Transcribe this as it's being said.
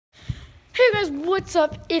Hey guys, what's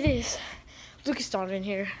up? It is Lucas Donovan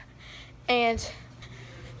here, and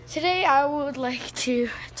today I would like to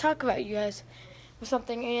talk about you guys with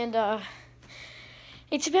something, and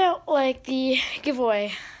it's about like the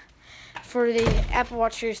giveaway for the Apple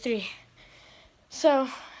Watch Series 3. So,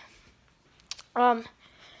 the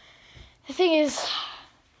thing is,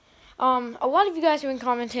 a lot of you guys have been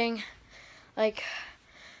commenting, like,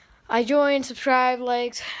 I joined, subscribe,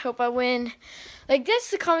 likes, hope I win. Like,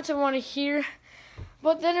 that's the comments I want to hear.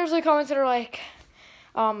 But then there's the comments that are like,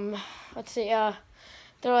 let's see, they're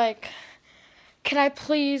like, can I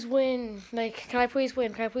please win? Like, can I please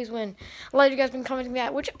win? Can I please win? A lot of you guys have been commenting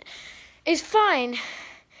that, which is fine.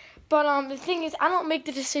 But the thing is, I don't make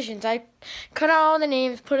the decisions. I cut out all the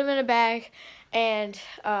names, put them in a bag, and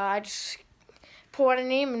I just pull out a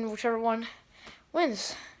name, and whichever one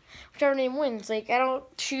wins. Whichever name wins. Like, I don't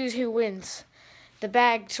choose who wins. The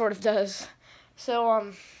bag sort of does. So,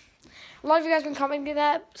 a lot of you guys have been commenting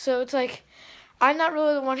that, so it's like, I'm not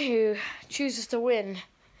really the one who chooses to win.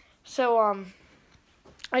 So,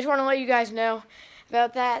 I just want to let you guys know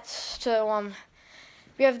about that. So,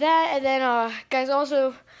 we have that, and then, guys,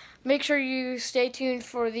 also, make sure you stay tuned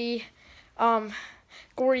for the,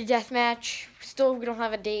 Gory Death Match. Still, we don't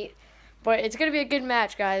have a date, but it's going to be a good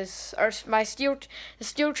match, guys. The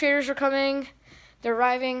steel chairs are coming. They're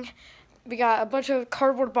arriving. We got a bunch of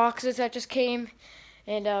cardboard boxes that just came,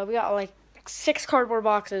 and we got like 6 cardboard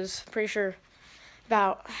boxes, pretty sure,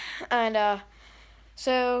 about. And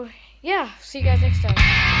so, yeah, see you guys next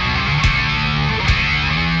time.